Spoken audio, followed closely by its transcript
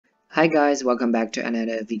Hi guys, welcome back to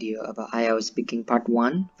another video about IELTS Speaking Part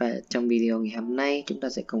 1. Và trong video ngày hôm nay chúng ta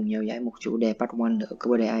sẽ cùng nhau giải một chủ đề Part 1 nữa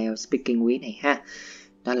của bài IELTS Speaking quý này ha.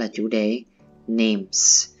 Đó là chủ đề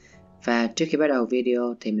Names. Và trước khi bắt đầu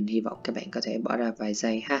video thì mình hy vọng các bạn có thể bỏ ra vài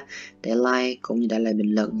giây ha để like cũng như để lại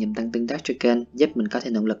bình luận nhằm tăng tương tác cho kênh, giúp mình có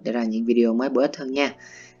thêm động lực để ra những video mới bổ ích hơn nha.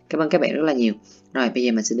 Cảm ơn các bạn rất là nhiều. Rồi bây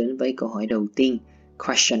giờ mình sẽ đến với câu hỏi đầu tiên.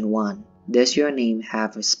 Question 1. Does your name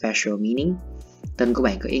have a special meaning? Tên của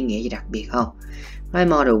bạn có ý nghĩa gì đặc biệt không? Nói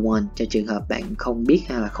model 1 cho trường hợp bạn không biết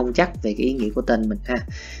hay là không chắc về cái ý nghĩa của tên mình ha.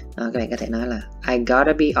 Các bạn có thể nói là I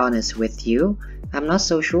gotta be honest with you, I'm not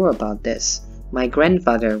so sure about this. My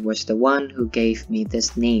grandfather was the one who gave me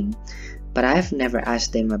this name, but I've never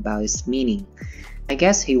asked him about its meaning. I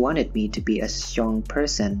guess he wanted me to be a strong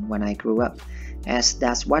person when I grew up, as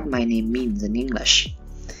that's what my name means in English.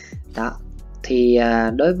 Đó, thì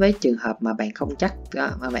đối với trường hợp mà bạn không chắc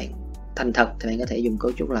đó, mà bạn thành thật thì bạn có thể dùng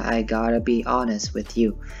cấu trúc là I gotta be honest with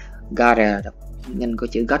you. Gotta nhân của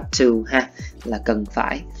chữ got to ha, là cần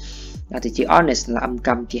phải. Thì chữ honest là âm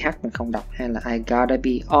câm, chữ h mình không đọc ha, là I gotta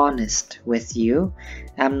be honest with you,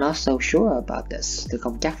 I'm not so sure about this. Tôi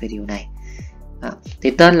không chắc về điều này.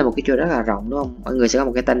 Thì tên là một cái chuỗi rất là rộng đúng không? Mọi người sẽ có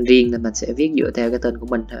một cái tên riêng nên mình sẽ viết dựa theo cái tên của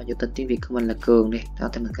mình. Dụ tên tiếng Việt của mình là Cường đi. Đó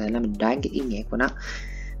thì mình có thể là mình đoán cái ý nghĩa của nó.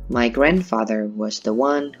 My grandfather was the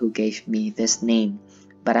one who gave me this name,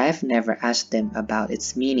 but I've never asked them about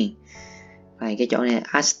its meaning. Cái chỗ này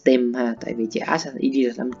ask them ha, tại vì chữ ask là ed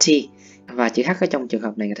là âm t, và chữ h ở trong trường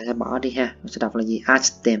hợp này người ta sẽ bỏ đi ha. Mình sẽ đọc là gì?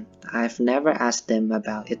 Ask them. I've never asked them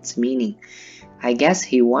about its meaning. I guess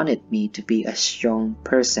he wanted me to be a strong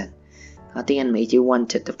person. Tiếng Anh Mỹ chữ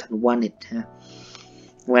wanted đọc thành wanted ha.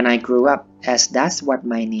 When I grew up, as that's what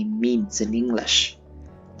my name means in English.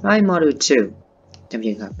 Nói model 2. Trong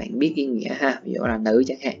trường hợp bạn biết ý nghĩa ha, ví dụ là nữ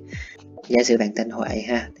chẳng hạn. Giả sử bạn tên Huệ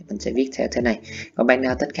ha, thì mình sẽ viết theo thế này. Còn bạn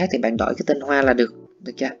nào tên khác thì bạn đổi cái tên Hoa là được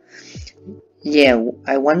chưa? Yeah,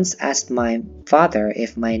 I once asked my father if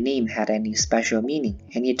my name had any special meaning,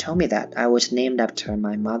 and he told me that I was named after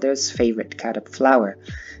my mother's favorite kind of flower,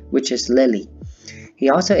 which is lily. He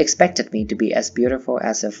also expected me to be as beautiful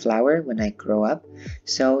as a flower when I grow up,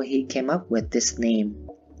 so he came up with this name.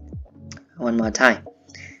 One more time.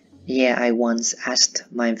 Yeah, I once asked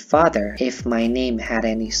my father if my name had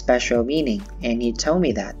any special meaning, and he told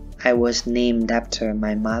me that I was named after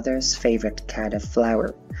my mother's favorite kind of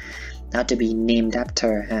flower. Now to be named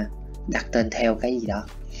after ha, đặt tên theo cái gì đó.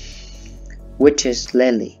 Which is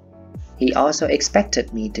lily. He also expected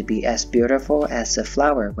me to be as beautiful as a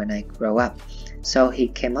flower when I grow up, so he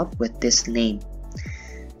came up with this name.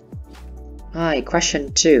 Alright, question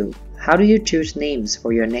 2. How do you choose names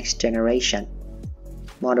for your next generation?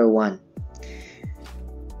 Model 1.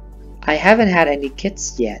 I haven't had any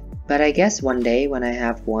kids yet, but I guess one day when I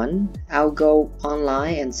have one, I'll go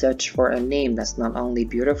online and search for a name that's not only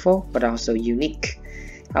beautiful, but also unique.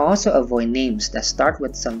 I'll also avoid names that start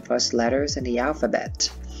with some first letters in the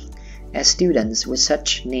alphabet, as students with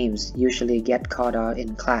such names usually get called out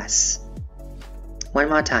in class. One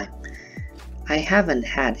more time. I haven't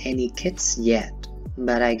had any kids yet,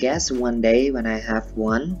 but I guess one day when I have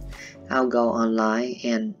one, I'll go online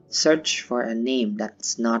and search for a name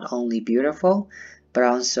that's not only beautiful, but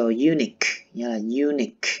also unique. Như là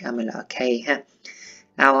unique, mình là K ha.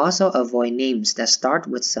 I'll also avoid names that start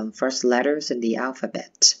with some first letters in the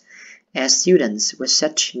alphabet, as students with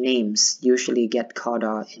such names usually get called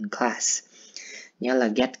out in class. Nhớ là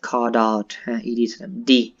get called out ha, ed làm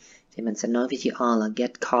D, thì mình sẽ nói với chữ O là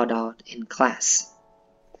get called out in class.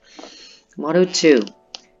 Model 2.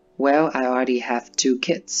 Well, I already have 2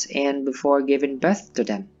 kids, and before giving birth to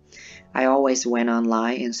them, I always went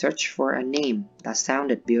online and searched for a name that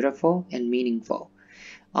sounded beautiful and meaningful.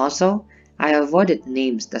 Also, I avoided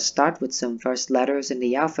names that start with some first letters in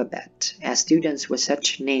the alphabet, as students with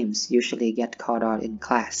such names usually get called out in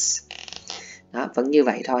class. Đó, vẫn như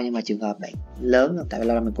vậy thôi, nhưng mà trường hợp bạn lớn, tại vì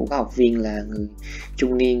là mình cũng có học viên là người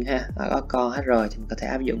trung niên ha, có con hết rồi thì mình có thể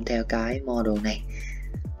áp dụng theo cái model này.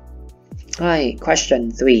 Alright, question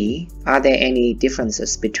 3. Are there any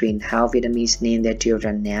differences between how Vietnamese name their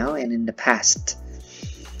children now and in the past?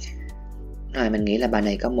 Rồi, mình nghĩ là bài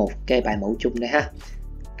này có một cái bài mẫu chung đấy ha.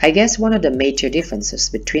 I guess one of the major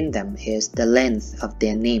differences between them is the length of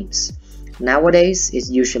their names. Nowadays,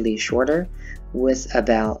 it's usually shorter, with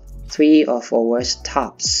about 3 or 4 words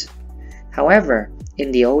tops. However,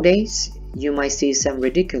 in the old days, you might see some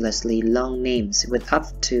ridiculously long names with up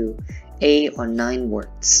to 8 or 9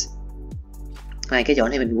 words. Cái chỗ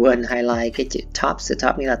này mình quên highlight cái chữ top. Sự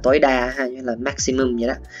top nghĩa là tối đa ha, như là maximum vậy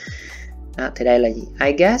đó. Thì đây là gì?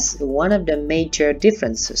 I guess one of the major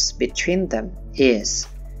differences between them is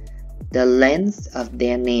The length of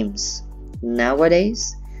their names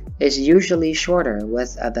nowadays is usually shorter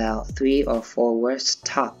with about 3 or 4 words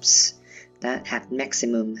tops. That at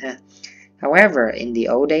maximum. However, in the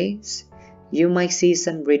old days, you might see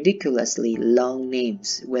some ridiculously long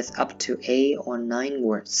names with up to 8 or 9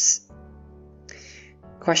 words.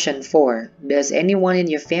 Question 4. Does anyone in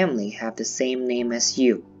your family have the same name as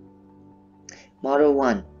you? Model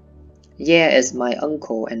 1. Yeah, it's my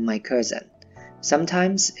uncle and my cousin.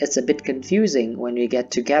 Sometimes it's a bit confusing when we get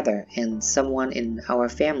together and someone in our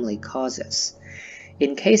family calls us.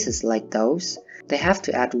 In cases like those, they have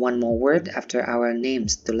to add one more word after our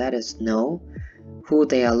names to let us know who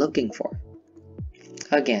they are looking for.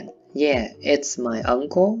 Again, yeah, it's my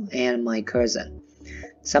uncle and my cousin.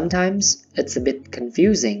 Sometimes it's a bit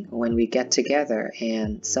confusing when we get together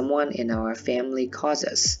and someone in our family calls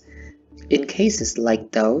us. In cases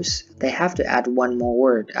like those, they have to add one more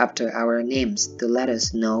word after our names to let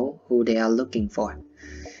us know who they are looking for.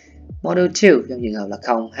 Model 2, trong trường hợp là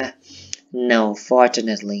không ha. No,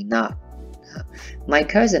 fortunately not. My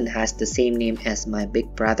cousin has the same name as my big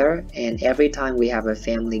brother, and every time we have a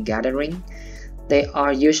family gathering, they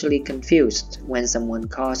are usually confused when someone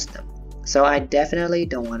calls them. So I definitely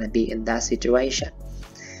don't want to be in that situation.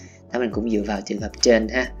 Đó, mình cũng dựa vào trường hợp trên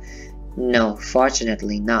ha. No,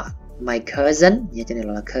 fortunately not. My cousin, nha, cho nên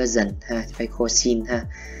là cousin ha, phải cousin ha.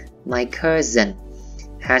 My cousin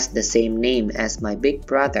has the same name as my big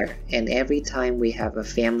brother, and every time we have a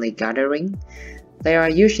family gathering, they are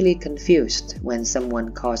usually confused when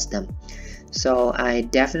someone calls them. So I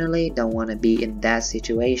definitely don't want to be in that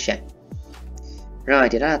situation. Rồi,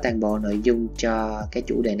 thì đó là toàn bộ nội dung cho cái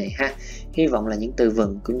chủ đề này ha. Hy vọng là những từ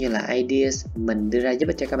vựng cũng như là ideas mình đưa ra giúp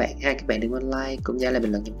ích cho các bạn ha. Các bạn đừng quên like cũng như là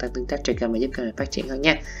bình luận những tương tác trên kênh để giúp kênh phát triển hơn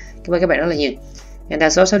nha. Cảm ơn các bạn rất là nhiều. And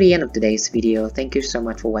that's also the end of today's video. Thank you so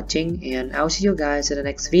much for watching, and I'll see you guys in the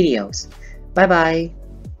next videos. Bye bye!